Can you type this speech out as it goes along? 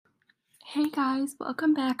Hey guys,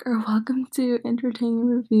 welcome back or welcome to Entertaining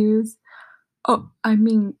Reviews. Oh, I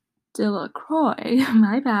mean Delacroix,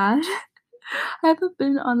 my bad. I haven't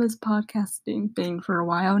been on this podcasting thing for a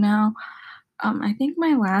while now. I think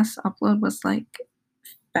my last upload was like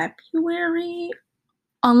February,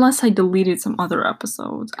 unless I deleted some other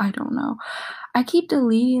episodes. I don't know. I keep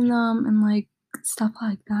deleting them and like stuff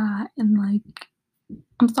like that, and like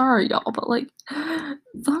I'm sorry, y'all, but like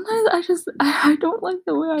sometimes I don't like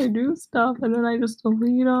the way I do stuff, and then I just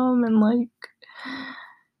delete them, and like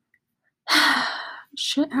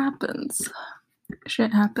shit happens.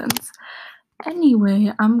 Shit happens.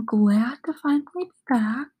 Anyway, I'm glad to finally be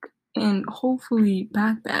back, and hopefully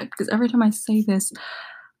back because every time I say this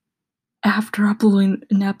after uploading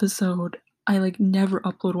an episode, I like never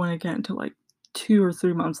upload one again until like 2 or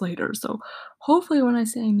 3 months later. So hopefully when I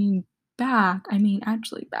say I mean back, I mean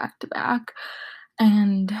actually back to back.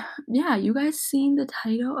 And yeah, you guys seen the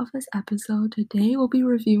title of this episode. Today we'll be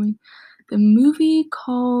reviewing the movie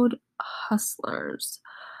called Hustlers.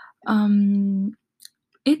 Um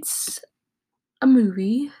it's a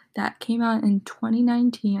movie that came out in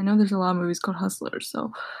 2019. I know there's a lot of movies called Hustlers,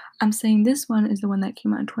 so I'm saying this one is the one that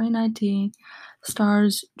came out in 2019.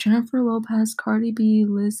 Stars Jennifer Lopez, Cardi B,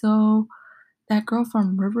 Lizzo, that girl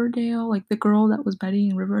from Riverdale, like the girl that was Betty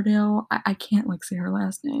in Riverdale. I can't like say her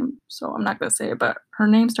last name, so I'm not gonna say it, but her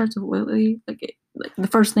name starts with Lily. Like the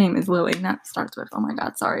first name is Lily, not starts with. Oh my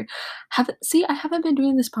god, sorry. I haven't been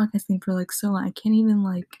doing this podcasting for like so long. I can't even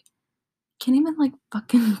like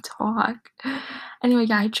fucking talk. Anyway,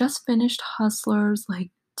 yeah, I just finished Hustlers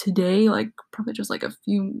like today, like probably just like a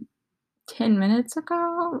few 10 minutes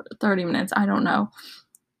ago, 30 minutes, I don't know.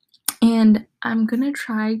 And I'm gonna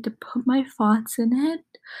try to put my thoughts in it.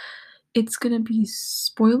 It's gonna be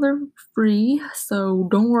spoiler free, so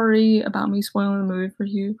don't worry about me spoiling the movie for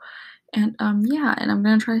you. And yeah, and I'm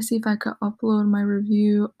gonna try to see if I could upload my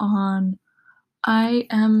review on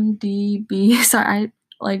IMDb. Sorry,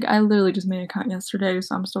 I literally just made an account yesterday,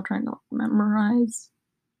 so I'm still trying to memorize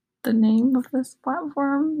the name of this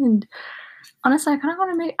platform. And honestly, I kind of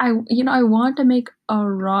want to make I want to make a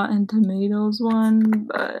Rotten Tomatoes one,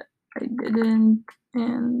 but I didn't.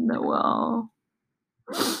 And well,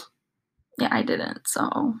 yeah, I didn't.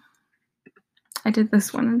 So I did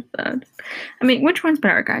this one instead. I mean, which one's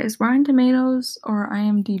better, guys? Rotten Tomatoes or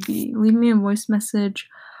IMDb? Leave me a voice message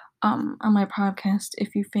on my podcast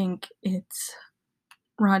if you think it's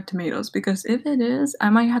Rotten Tomatoes, because if it is, I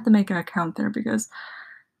might have to make an account there, because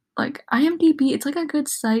like IMDb, it's like a good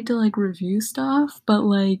site to like review stuff, but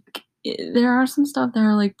like there are some stuff that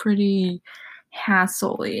are like pretty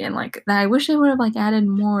hassly, and like that I wish they would have like added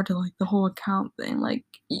more to like the whole account thing. Like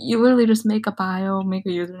you literally just make a bio, make a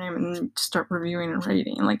username, and start reviewing and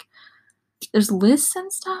rating. Like there's lists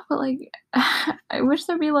and stuff, but like I wish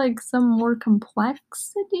there'd be like some more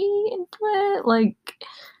complexity into it. Like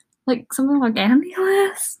something like Andy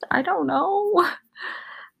List. I don't know.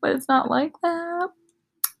 But it's not like that.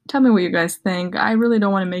 Tell me what you guys think. I really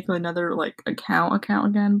don't want to make another like account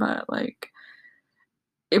again, but like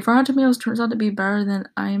if Rotten Tomatoes turns out to be better than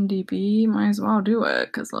IMDb, might as well do it,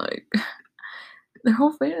 because like the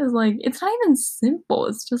whole thing is like it's not even simple.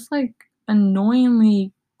 It's just like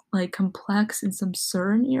annoyingly like complex in some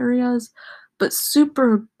certain areas, but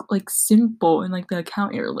super like simple in like the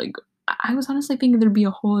account area. Like I was honestly thinking there'd be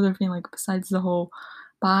a whole other thing like besides the whole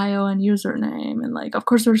bio and username, and like of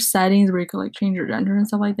course there's settings where you could like change your gender and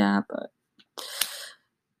stuff like that, but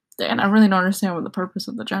and I really don't understand what the purpose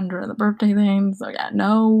of the gender and the birthday things. Like I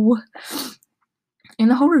know.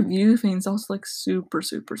 And the whole review thing is also like super,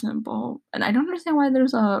 super simple. And I don't understand why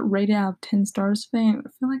there's a rated out of 10 stars thing. I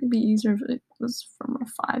feel like it'd be easier if it was from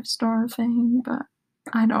a 5-star thing, but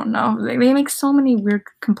I don't know. They make so many weird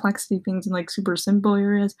complexity things in like super simple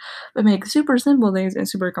areas, but make super simple things in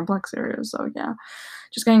super complex areas. So yeah,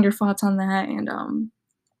 just getting your thoughts on that. And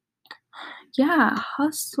yeah,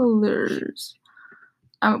 Hustlers.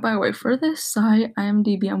 By the way, for this site,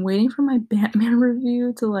 IMDb, I'm waiting for my Batman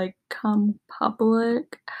review to like come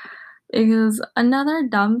public. Because another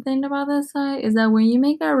dumb thing about this site is that when you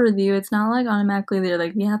make a review, it's not like automatically there.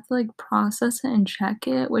 Like you have to like process it and check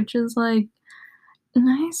it, which is like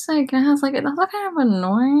nice, I guess. Like that's kind of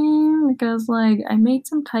annoying, because like I made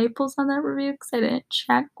some typos on that review because I didn't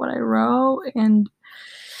check what I wrote, and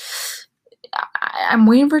I'm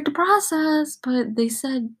waiting for it to process, but they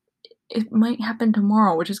said it might happen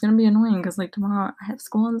tomorrow, which is gonna be annoying because like tomorrow I have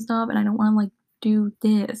school and stuff, and I don't want to like do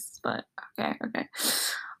this. But okay.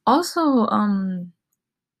 Also,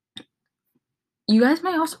 you guys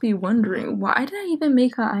might also be wondering, why did I even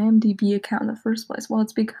make an IMDb account in the first place? Well,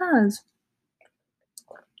 it's because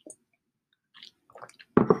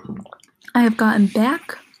I have gotten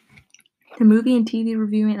back to movie and TV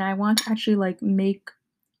reviewing, and I want to actually like make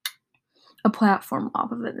a platform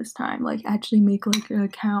off of it this time. Like actually make like an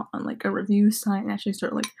account on like a review site and actually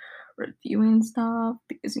start like reviewing stuff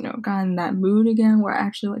because got in that mood again where I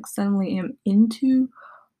actually like suddenly am into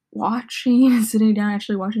watching and sitting down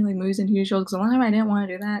actually watching like movies and TV shows because a lot of time I didn't want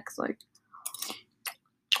to do that because like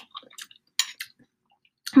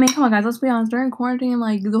I mean, come on, guys, let's be honest. During quarantine,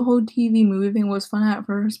 like, the whole TV movie thing was fun at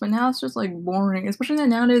first, but now it's just, like, boring. Especially that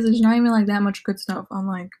nowadays, there's not even, like, that much good stuff on,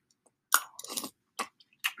 like,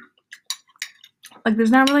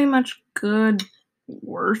 there's not really much good,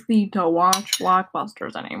 worthy to watch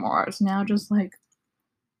blockbusters anymore. It's now just, like,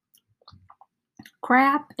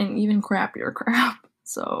 crap and even crappier crap.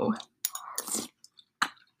 So,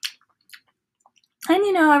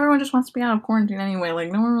 and, everyone just wants to be out of quarantine anyway.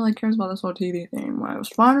 Like, no one really cares about this whole TV thing. When it was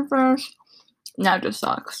fun at first, now it just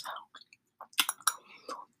sucks.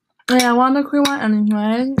 Yeah, I want to quick one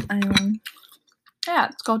anyway. Yeah,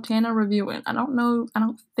 it's called Tana Reviewing. I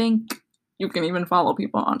don't think you can even follow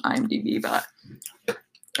people on IMDb, but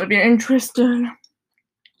if you're interested in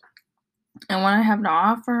what I have to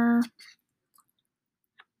offer,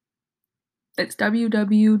 it's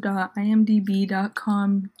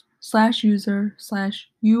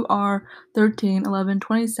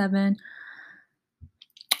www.imdb.com/user/ur131127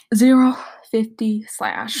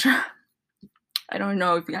 050/. I don't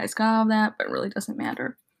know if you guys got all that, but it really doesn't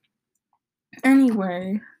matter.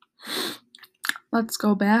 Anyway, let's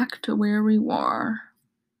go back to where we were.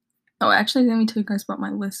 Oh, actually, let me tell you guys about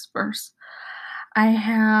my list first.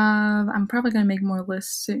 I'm probably going to make more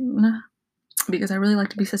lists soon because I really like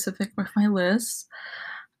to be specific with my lists.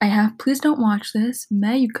 I have Please Don't Watch This,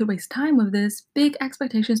 May You Could Waste Time with This, Big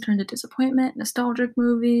Expectations Turned to Disappointment, Nostalgic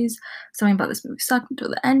Movies, Something About This Movie Sucked Until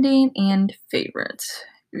the Ending, and Favorites.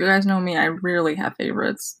 If you guys know me, I rarely have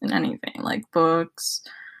favorites in anything, like books,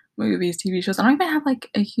 movies, TV shows. I don't even have, like,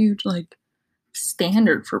 a huge, like,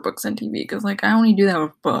 standard for books and TV, because, like, I only do that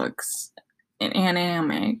with books and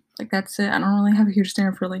anime. Like, that's it. I don't really have a huge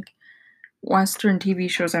standard for, like, Western TV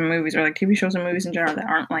shows and movies, or, like, TV shows and movies in general that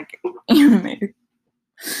aren't, like, animated.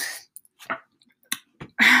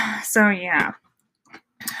 So, yeah.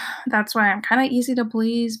 That's why I'm kind of easy to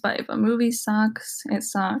please, but if a movie sucks, it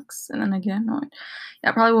sucks. And then again,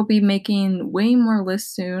 I probably will be making way more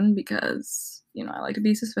lists soon because, I like to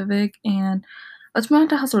be specific. And let's move on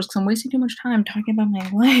to Hustlers because I'm wasting too much time talking about my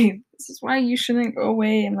life. This is why you shouldn't go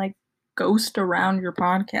away and, like, ghost around your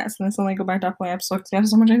podcast and then suddenly go back to play episode because you have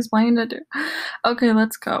so much explaining to do. Okay,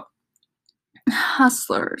 let's go.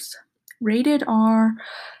 Hustlers. Rated R.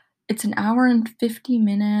 It's an hour and 50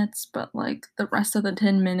 minutes, but, like, the rest of the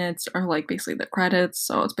 10 minutes are, like, basically the credits,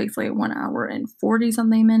 so it's basically 1 hour and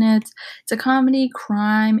 40-something minutes. It's a comedy,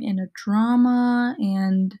 crime, and a drama,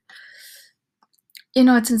 and,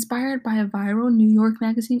 it's inspired by a viral New York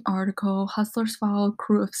Magazine article. Hustlers follow a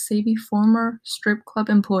crew of savvy former strip club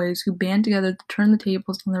employees who band together to turn the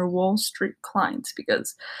tables on their Wall Street clients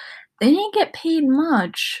because they didn't get paid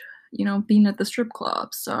much, being at the strip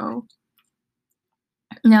club, so...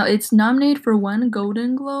 Now, it's nominated for 1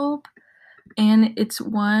 Golden Globe, and it's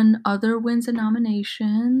won other wins and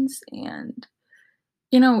nominations, and,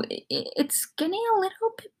 it's getting a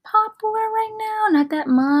little bit popular right now, not that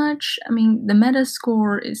much. I mean, the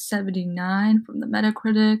Metascore is 79 from the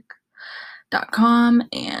Metacritic.com,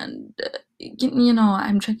 and,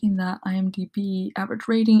 I'm checking the IMDb average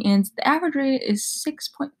rating, and the average rate is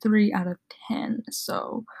 6.3 out of 10,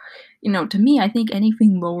 so... to me, I think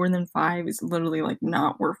anything lower than 5 is literally, like,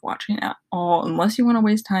 not worth watching at all unless you wanna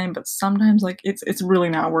waste time, but sometimes, like, it's really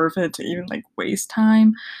not worth it to even, like, waste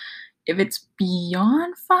time. If it's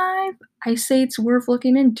beyond 5, I say it's worth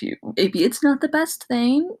looking into. Maybe it's not the best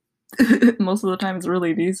thing. Most of the time, it's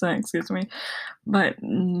really decent, excuse me. But,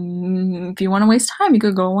 if you wanna waste time, you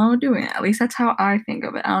could go along with doing it. At least that's how I think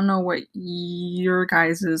of it. I don't know what your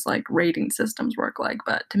guys' like, rating systems work like,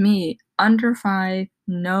 but to me, under 5,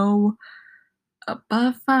 no.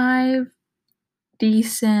 Above 5,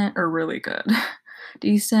 decent or really good.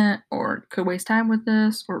 Decent or could waste time with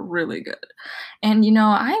this or really good. And,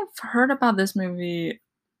 I've heard about this movie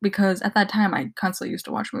because at that time, I constantly used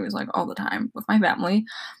to watch movies, like, all the time with my family,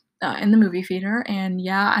 in the movie theater, and,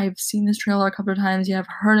 yeah, I've seen this trailer a couple of times, yeah, I've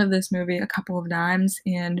heard of this movie a couple of times,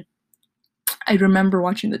 and I remember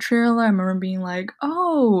watching the trailer, I remember being like,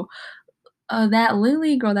 "Oh, that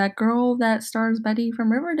Lily girl, that girl that stars Betty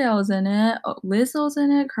from Riverdale is in it. Oh, Lizzo's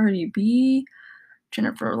in it, Cardi B,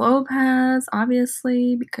 Jennifer Lopez,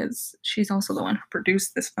 obviously, because she's also the one who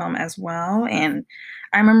produced this film as well, and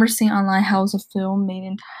I remember seeing online how it was a film made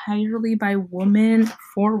entirely by women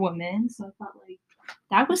for women, so I thought, like,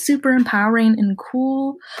 that was super empowering and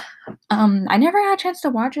cool. I never had a chance to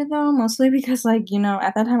watch it though, mostly because like,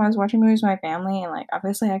 at that time I was watching movies with my family and like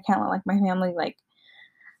obviously I can't let like my family like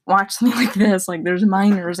watch something like this. Like there's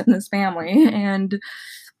minors in this family. And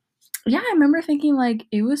yeah, I remember thinking like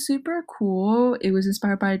it was super cool. It was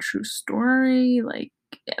inspired by a true story. Like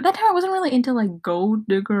at that time I wasn't really into like gold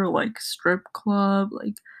digger, like strip club,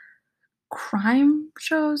 like crime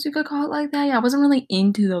shows, you could call it like that. Yeah, I wasn't really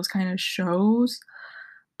into those kind of shows.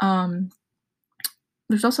 Um,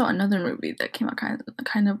 there's also another movie that came out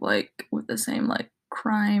kind of like with the same like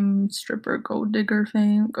crime stripper gold digger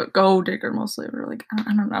thing. Gold digger mostly, or like I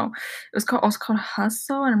don't know. It was also called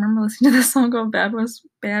Hustle. And I remember listening to the song called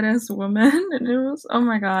Badass Woman, and it was oh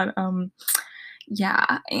my god.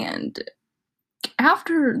 Yeah, and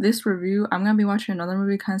after this review, I'm gonna be watching another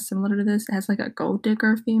movie kind of similar to this. It has like a gold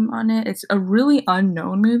digger theme on it. It's a really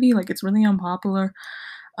unknown movie, like it's really unpopular.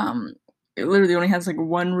 Um, it literally only has like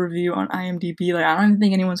one review on IMDb. Like I don't even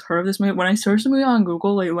think anyone's heard of this movie. When I searched the movie on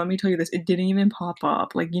Google, like let me tell you this, it didn't even pop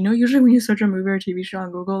up. Like usually when you search a movie or a TV show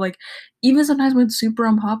on Google, like even sometimes when it's super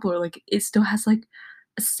unpopular, like it still has like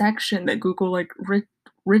a section that Google like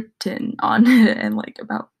written on it and like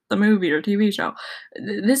about the movie or TV show.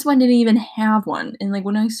 This one didn't even have one. And like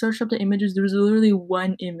when I searched up the images, there was literally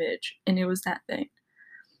one image, and it was that thing.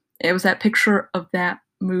 It was that picture of that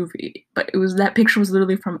movie, but that picture was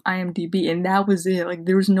literally from IMDb, and that was it. Like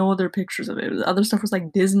there was no other pictures of it. The other stuff was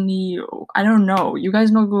like Disney. I don't know. You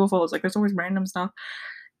guys know Google Photos. Like there's always random stuff.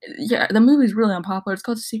 Yeah, the movie's really unpopular. It's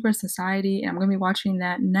called Secret Society, and I'm gonna be watching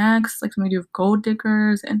that next. Like something to do with gold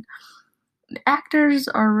diggers, and the actors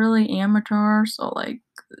are really amateur, so like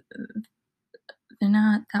they're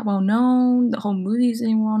not that well known. The whole movie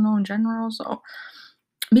isn't well known in general, so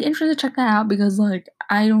be interested to check that out because like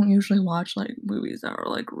I don't usually watch like movies that are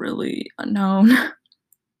like really unknown.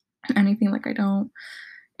 Anything like I don't.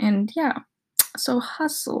 And yeah, so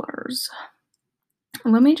Hustlers.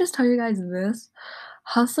 Let me just tell you guys this.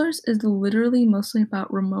 Hustlers is literally mostly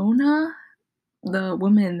about Ramona, the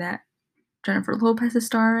woman that Jennifer Lopez is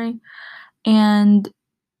starring, and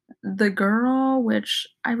the girl, which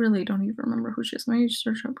I really don't even remember who she is. Let me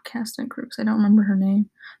search up cast and crew because I don't remember her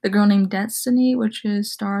name. The girl named Destiny, which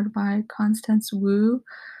is starred by Constance Wu.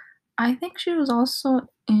 I think she was also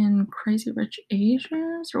in Crazy Rich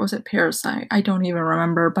Asians, or was it Parasite? I don't even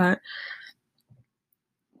remember, but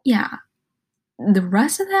yeah. The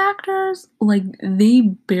rest of the actors, like, they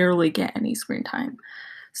barely get any screen time.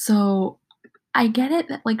 So I get it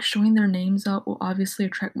that like showing their names up will obviously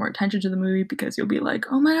attract more attention to the movie because you'll be like,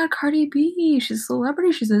 oh my god, Cardi B, she's a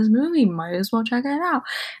celebrity, she's in this movie, might as well check it out.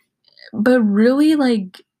 But really,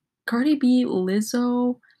 like Cardi B,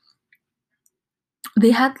 Lizzo,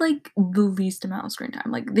 they had like the least amount of screen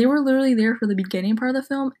time. Like they were literally there for the beginning part of the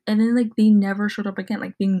film, and then like they never showed up again.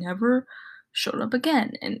 Like they never showed up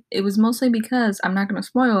again. And it was mostly because I'm not gonna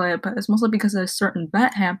spoil it, but it's mostly because a certain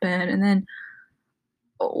event happened, and then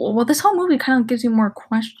well, this whole movie kind of gives you more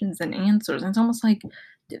questions than answers. And it's almost like,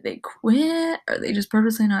 did they quit? Are they just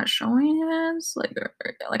purposely not showing us?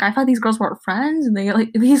 Like I thought these girls were friends, and they like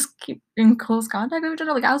at least keep in close contact with each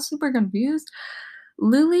other. Like I was super confused.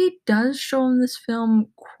 Lily does show in this film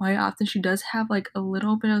quite often. She does have like a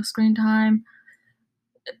little bit of screen time,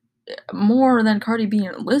 more than Cardi B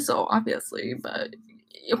and Lizzo, obviously, but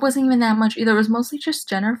it wasn't even that much either. It was mostly just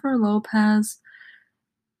Jennifer Lopez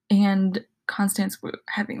and Constance Wu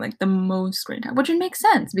having like the most screen time, which would make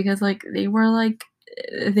sense because like they were like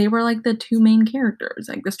the two main characters.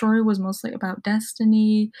 Like the story was mostly about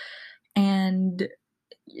Destiny and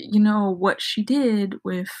what she did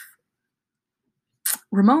with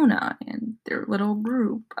Ramona and their little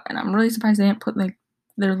group. And I'm really surprised they didn't put like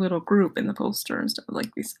their little group in the poster instead of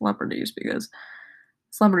like these celebrities because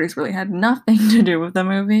celebrities really had nothing to do with the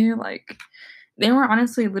movie. Like they were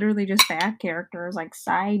honestly literally just bad characters, like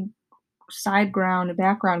side ground and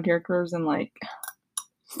background characters, and like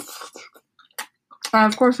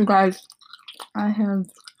of course you guys, I have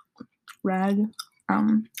read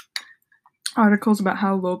articles about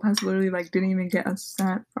how Lopez literally like didn't even get a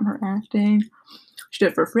cent from her acting. She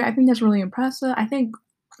did it for free. I think that's really impressive. I think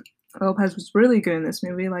Lopez was really good in this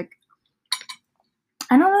movie. Like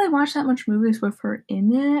I don't really watch that much movies with her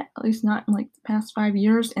in it, at least not in like the past 5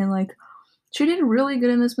 years, and like she did really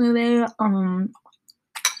good in this movie.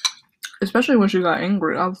 Especially when she got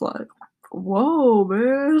angry. I was like, whoa,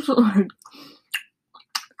 bitch. Like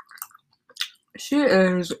she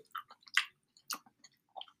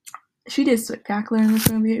did spectacular in this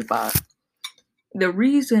movie, but the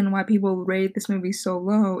reason why people rate this movie so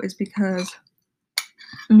low is because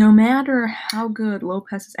no matter how good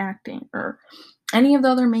Lopez is acting or any of the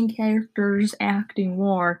other main characters acting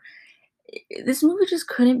war, this movie just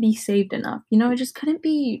couldn't be saved enough, you know, it couldn't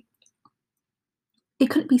be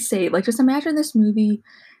saved, like, just imagine this movie,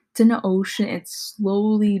 it's in the ocean, it's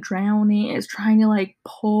slowly drowning, it's trying to, like,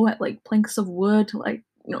 pull at, like, planks of wood to, like,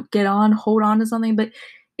 get on, hold on to something, but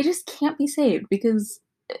it just can't be saved because,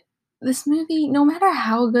 this movie, no matter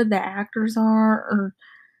how good the actors are or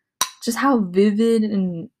just how vivid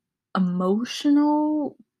and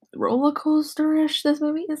emotional roller coaster-ish this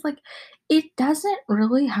movie is, like, it doesn't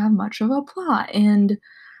really have much of a plot, and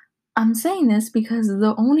I'm saying this because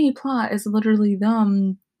the only plot is literally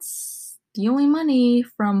them stealing money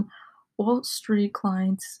from Wall Street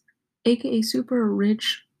clients, aka super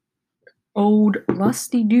rich, old,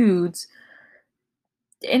 lusty dudes.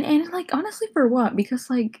 And like honestly for what? Because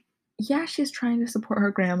like yeah, she's trying to support her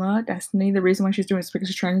grandma, Destiny. The reason why she's doing it is because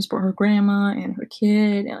she's trying to support her grandma and her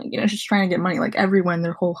kid, and like, she's trying to get money. Like everyone,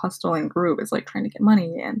 their whole hustling group is like trying to get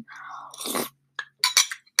money, and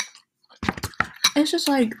it's just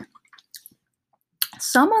like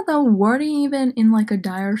some of them weren't even in like a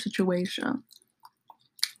dire situation.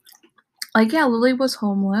 Like, yeah, Lily was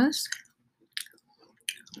homeless.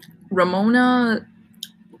 Ramona,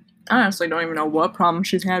 I honestly don't even know what problem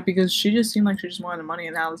she's had because she just seemed like she just wanted the money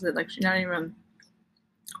and that was it. Like, she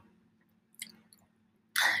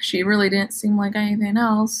really didn't seem like anything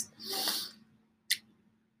else.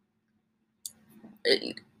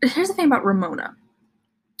 Here's the thing about Ramona,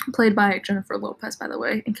 played by Jennifer Lopez, by the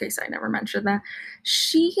way, in case I never mentioned that.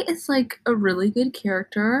 She is like a really good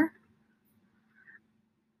character.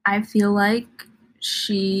 I feel like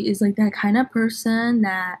she is like that kind of person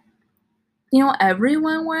that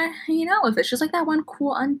everyone would hang out with. It's just like that one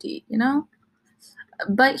cool auntie,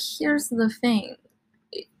 But here's the thing.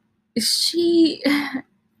 She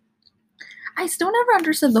I still never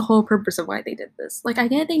understood the whole purpose of why they did this. Like I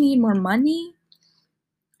get they need more money.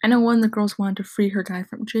 I know one of the girls wanted to free her guy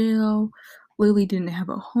from jail. Lily didn't have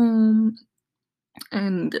a home.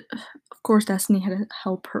 And of course Destiny had to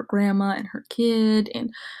help her grandma and her kid.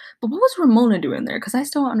 But what was Ramona doing there? Because I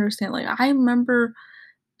still don't understand. Like I remember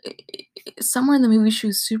somewhere in the movie she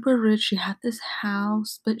was super rich, she had this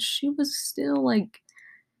house, but she was still like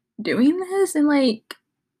doing this and like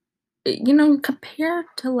compared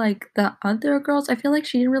to like the other girls, I feel like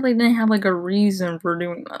she really didn't have like a reason for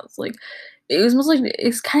doing this. Like it was mostly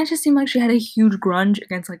it's kind of just seemed like she had a huge grudge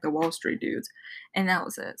against like the Wall Street dudes, and that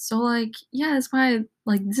was it. So like yeah, that's why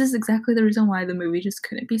like this is exactly the reason why the movie just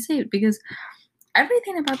couldn't be saved because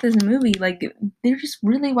everything about this movie, like there just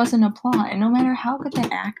really wasn't a plot, and no matter how good the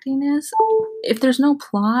acting is, if there's no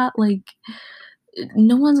plot, like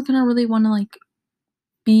no one's gonna really want to like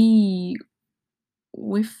be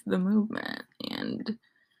with the movement, and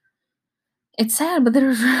it's sad, but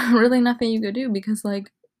there's really nothing you could do because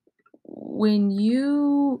like when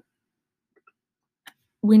you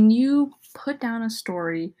put down a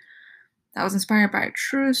story that was inspired by a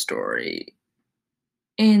true story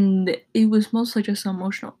and it was mostly just an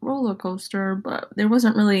emotional roller coaster, but there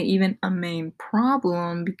wasn't really even a main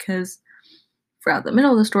problem because throughout the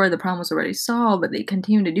middle of the story the problem was already solved, but they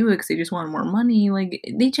continued to do it because they just wanted more money. Like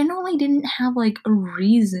they generally didn't have like a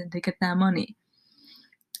reason to get that money.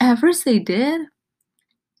 At first they did,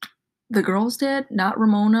 the girls did, not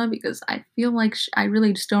Ramona, because I feel like I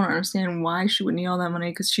really just don't understand why she would need all that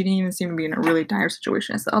money because she didn't even seem to be in a really dire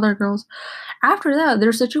situation as the other girls. After that,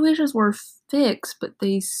 their situations were fixed, but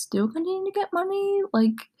they still continue to get money.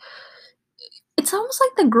 Like, it's almost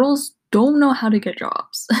like the girls don't know how to get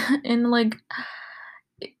jobs. And, like,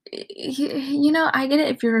 I get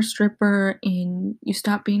it if you're a stripper and you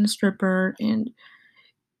stop being a stripper and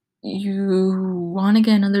you want to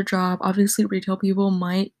get another job. Obviously, retail people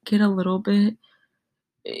might get a little bit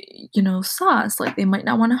sauce. Like they might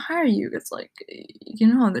not want to hire you. It's like,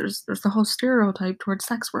 there's the whole stereotype towards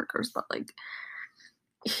sex workers. But like,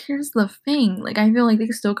 here's the thing. Like, I feel like they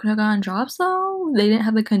still could have gotten jobs though. They didn't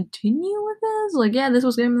have to continue with this. Like, yeah, this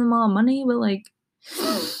was giving them all money, but like,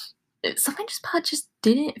 something just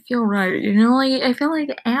didn't feel right. Like I feel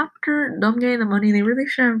like after them getting the money, they really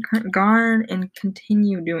should have gone and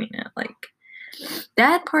continue doing it. Like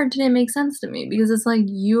that part didn't make sense to me because it's like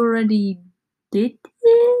you already did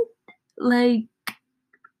it. Like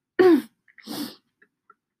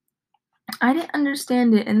I didn't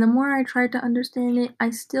understand it, and the more I tried to understand it, I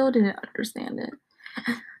still didn't understand it.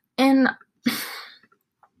 And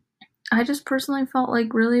I just personally felt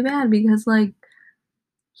like really bad because like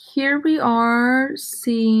here we are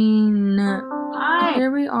seeing so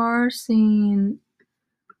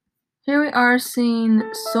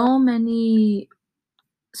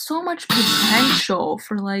much potential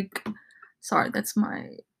for like sorry, that's my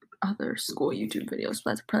other school YouTube videos,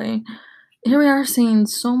 but that's probably here we are seeing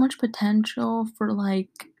so much potential for like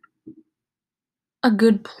a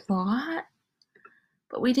good plot,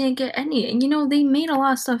 but we didn't get any. And they made a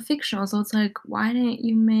lot of stuff fictional, so it's like, why didn't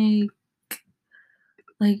you make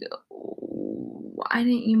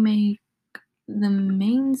the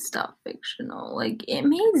main stuff fictional? Like, it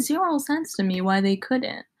made zero sense to me why they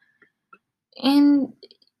couldn't. And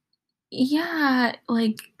yeah,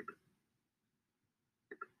 like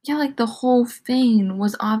the whole thing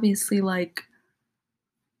was obviously like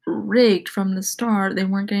rigged from the start. They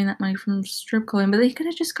weren't getting that money from strip clubbing, but they could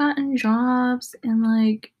have just gotten jobs and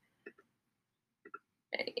like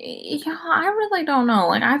yeah, I really don't know.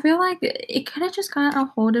 Like, I feel like it could have just gone a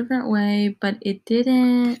whole different way, but it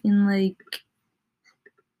didn't, and like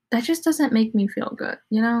that just doesn't make me feel good,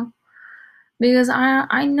 Because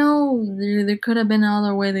I know there could have been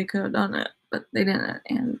another way they could have done it, but they didn't,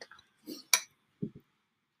 and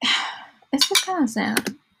it's just kind of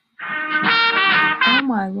sad. Oh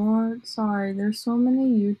my lord, sorry, there's so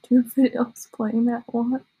many YouTube videos playing at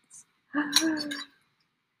once.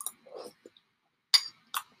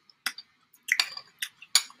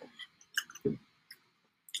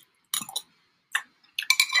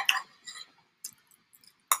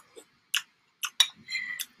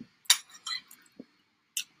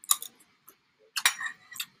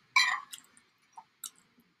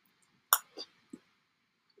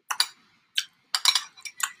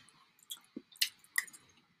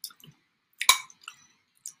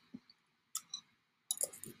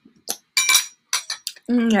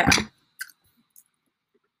 Yeah.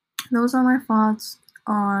 Those are my thoughts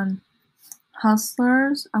on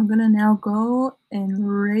Hustlers. I'm gonna now go and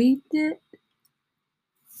rate it.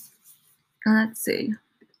 Let's see.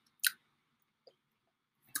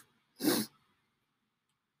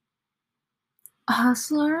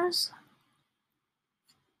 Hustlers.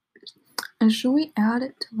 And should we add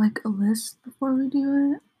it to like a list before we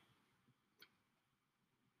do it?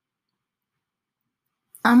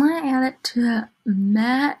 I'm gonna add it to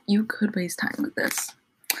Matt. You could waste time with this.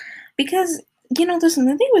 Because, this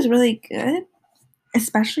movie was really good,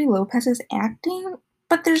 especially Lopez's acting,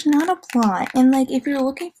 but there's not a plot. And like, if you're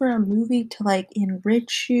looking for a movie to like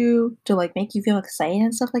enrich you, to like make you feel excited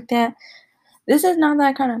and stuff like that, this is not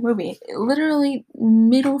that kind of movie. Literally,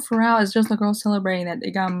 middle throughout is just the girls celebrating that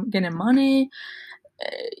they got getting money,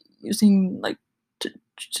 using like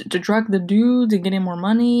to drug the dudes and getting more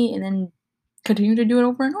money, and then continue to do it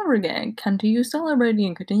over and over again. Continue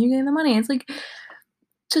celebrating, continue getting the money. It's like,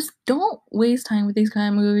 just don't waste time with these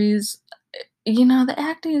kind of movies. The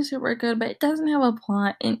acting is super good, but it doesn't have a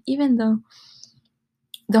plot. And even though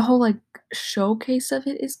the whole like showcase of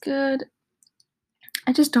it is good,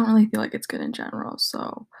 I just don't really feel like it's good in general.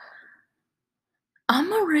 So I'm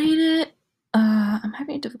gonna rate it. I'm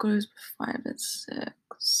having difficulties with 5 and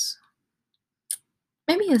 6.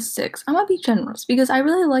 Maybe a 6. I'm gonna be generous because I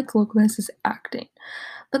really like Lopez's acting,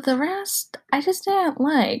 but the rest I just didn't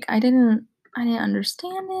like. I didn't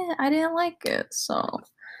understand it. I didn't like it. So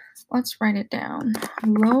let's write it down.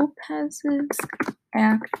 Lopez's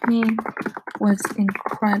acting was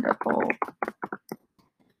incredible.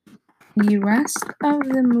 The rest of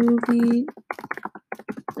the movie,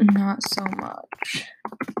 not so much.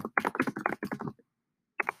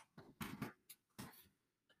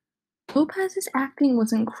 Lopez's acting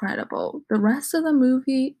was incredible. The rest of the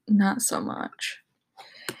movie, not so much.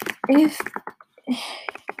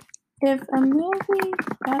 If a movie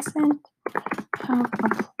doesn't have a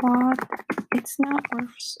plot, it's not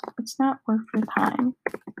worth your time.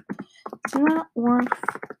 It's not worth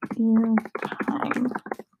your time.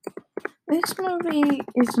 This movie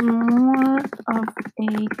is more of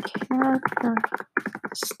a character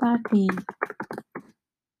study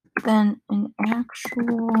than an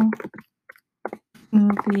actual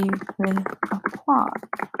movie with a plot.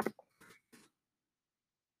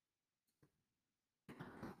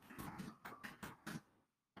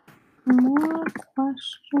 More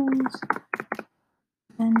questions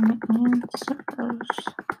than answers.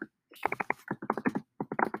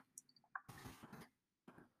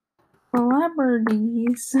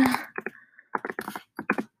 Celebrities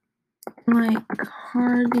like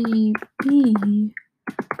Cardi B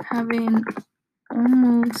having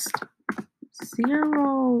almost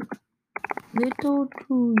little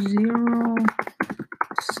to zero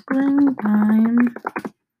screen time.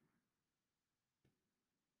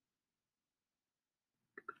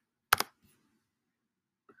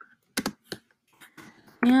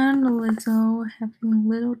 And Lizzo having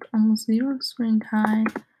little to almost zero screen time,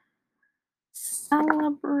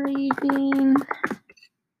 celebrating,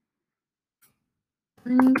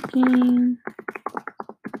 drinking,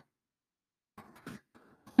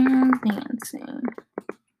 and dancing.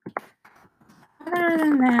 Other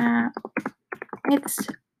than that, it's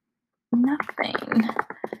nothing.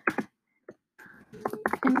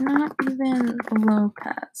 And not even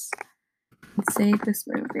Lopez can save this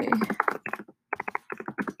movie.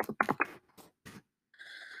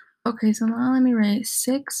 Okay, so now let me rate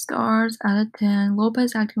 6 stars out of 10.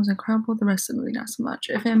 Lopez acting was incredible, the rest of the movie not so much.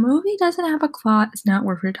 If a movie doesn't have a plot, it's not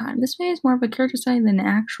worth your time. This movie is more of a character study than an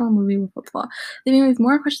actual movie with a plot, leaving me with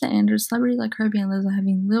more questions than answers. Celebrities like Kirby and Lizzo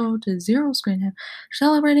having little to zero screen time,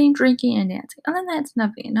 celebrating, drinking, and dancing. Other than that, it's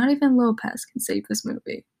nothing. Not even Lopez can save this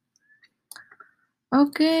movie.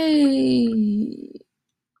 Okay,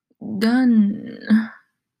 done.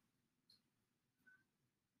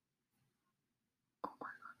 Oh my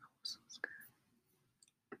god, that was so scary.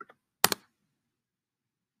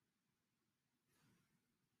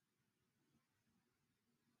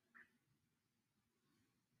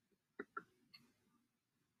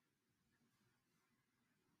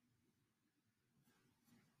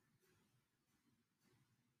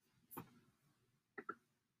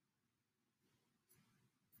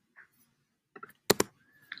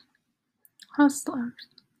 Hustlers.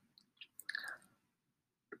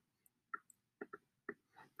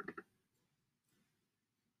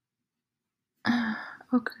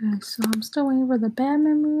 Okay, so I'm still waiting for the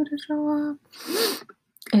Batman movie to show up.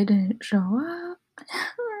 It didn't show up.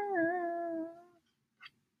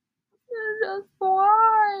 Just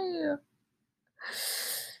why?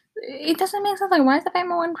 It doesn't make sense. Like, why is the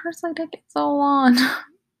Batman one first like taking so long?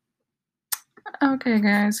 Okay,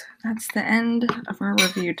 guys, that's the end of our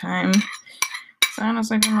review time. So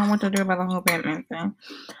honestly, I don't know what to do about the whole Batman thing.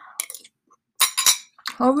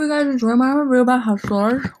 Hope you guys enjoy my review about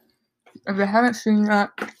Hustlers. If you haven't seen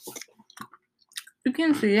that, you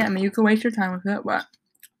can see it. I mean, you can waste your time with it, but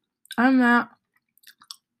other than that,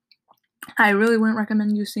 I really wouldn't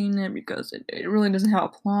recommend you seeing it because it really doesn't have a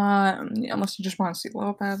plot, unless you just want to see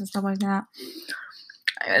Lopez and stuff like that.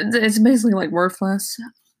 It's basically like worthless.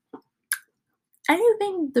 I do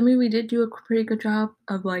think the movie did do a pretty good job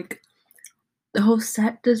of like the whole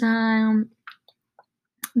set design,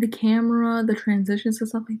 the camera, the transitions and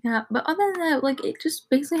stuff like that. But other than that, like it just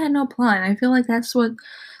basically had no plot. And I feel like that's what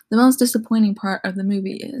the most disappointing part of the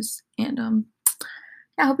movie is. And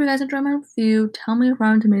yeah, I hope you guys enjoy my review. Tell me if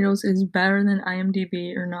Rotten Tomatoes is better than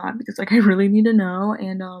IMDb or not, because like I really need to know.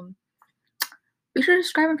 And be sure to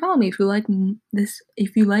subscribe and follow me if you like this.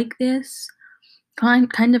 If you like this kind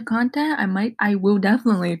of content, I will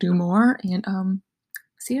definitely do more. And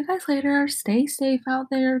see you guys later. Stay safe out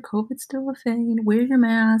there. COVID's still a thing. Wear your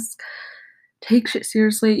mask. Take shit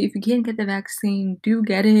seriously. If you can't get the vaccine, do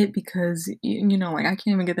get it because you know, like I can't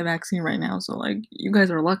even get the vaccine right now. So like you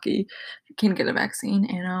guys are lucky if you can't get a vaccine.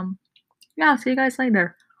 And yeah, see you guys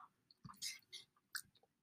later.